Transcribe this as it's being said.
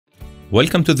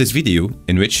Welcome to this video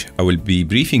in which I will be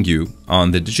briefing you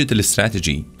on the digital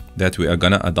strategy that we are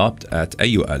gonna adopt at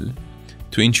AUL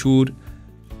to ensure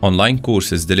online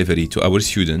courses delivery to our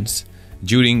students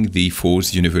during the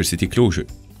forced university closure.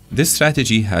 This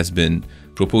strategy has been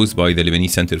proposed by the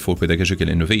Lebanese Center for Pedagogical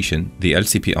Innovation, the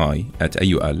LCPI, at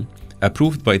AUL,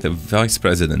 approved by the Vice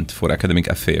President for Academic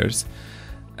Affairs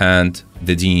and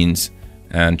the Deans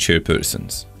and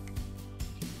Chairpersons.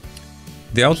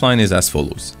 The outline is as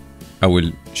follows. I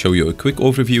will show you a quick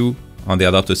overview on the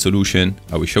adopted solution.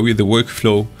 I will show you the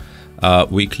workflow,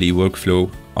 weekly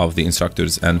workflow of the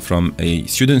instructors and from a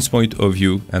student's point of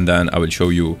view, and then I will show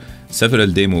you several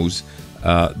demos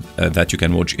that you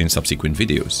can watch in subsequent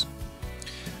videos.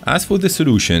 As for the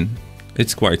solution,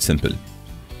 it's quite simple.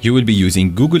 You will be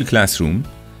using Google Classroom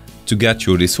to get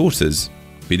your resources,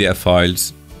 PDF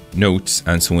files, notes,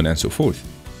 and so on and so forth.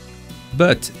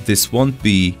 But this won't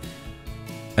be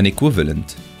an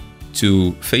equivalent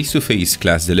to face-to-face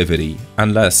class delivery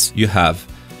unless you have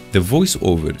the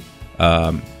voiceover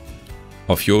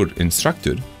of your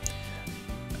instructor,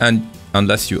 and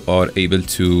unless you are able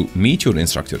to meet your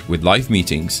instructor with live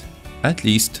meetings at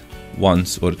least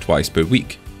once or twice per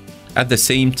week at the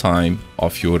same time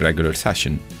of your regular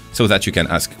session, so that you can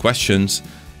ask questions,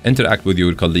 interact with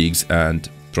your colleagues and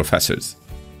professors.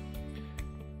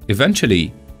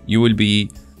 Eventually, you will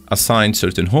be assigned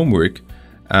certain homework,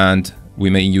 and we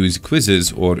may use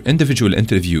quizzes or individual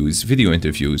interviews, video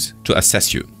interviews, to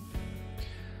assess you.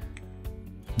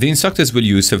 The instructors will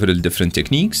use several different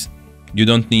techniques. You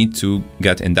don't need to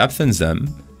get in depth in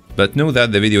them, but know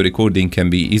that the video recording can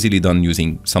be easily done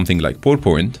using something like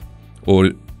PowerPoint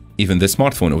or even the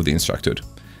smartphone of the instructor.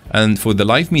 And for the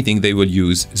live meeting, they will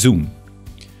use Zoom.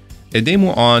 A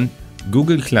demo on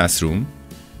Google Classroom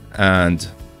and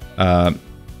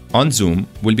on Zoom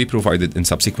will be provided in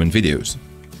subsequent videos.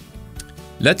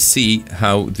 Let's see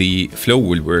how the flow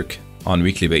will work on a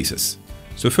weekly basis.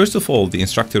 So first of all, the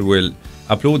instructor will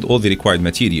upload all the required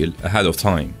material ahead of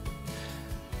time,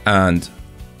 and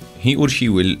he or she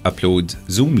will upload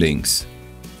Zoom links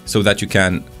so that you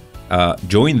can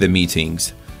join the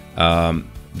meetings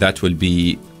that will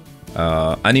be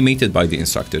animated by the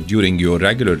instructor during your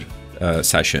regular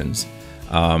sessions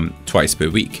twice per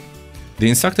week. The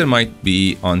instructor might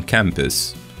be on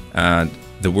campus and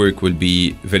the work will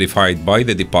be verified by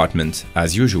the department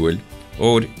as usual,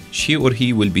 or she or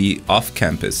he will be off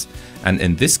campus, and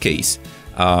in this case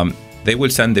they will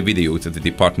send the video to the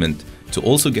department to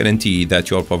also guarantee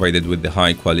that you are provided with the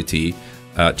high quality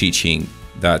teaching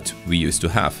that we used to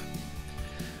have,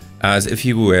 as if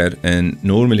you were in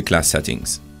normal class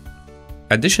settings.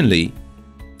 Additionally,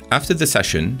 after the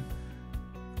session,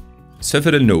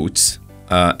 several notes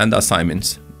and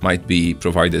assignments might be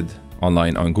provided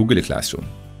online on Google Classroom.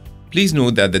 Please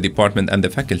note that the department and the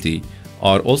faculty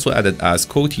are also added as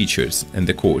co-teachers in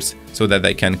the course so that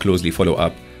they can closely follow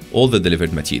up all the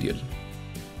delivered material.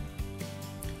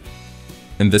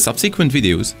 In the subsequent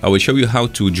videos, I will show you how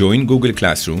to join Google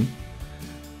Classroom,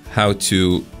 how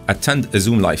to attend a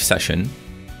Zoom live session,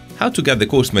 how to get the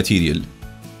course material,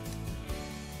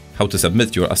 how to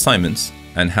submit your assignments,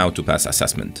 and how to pass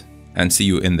assessment. And see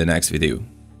you in the next video.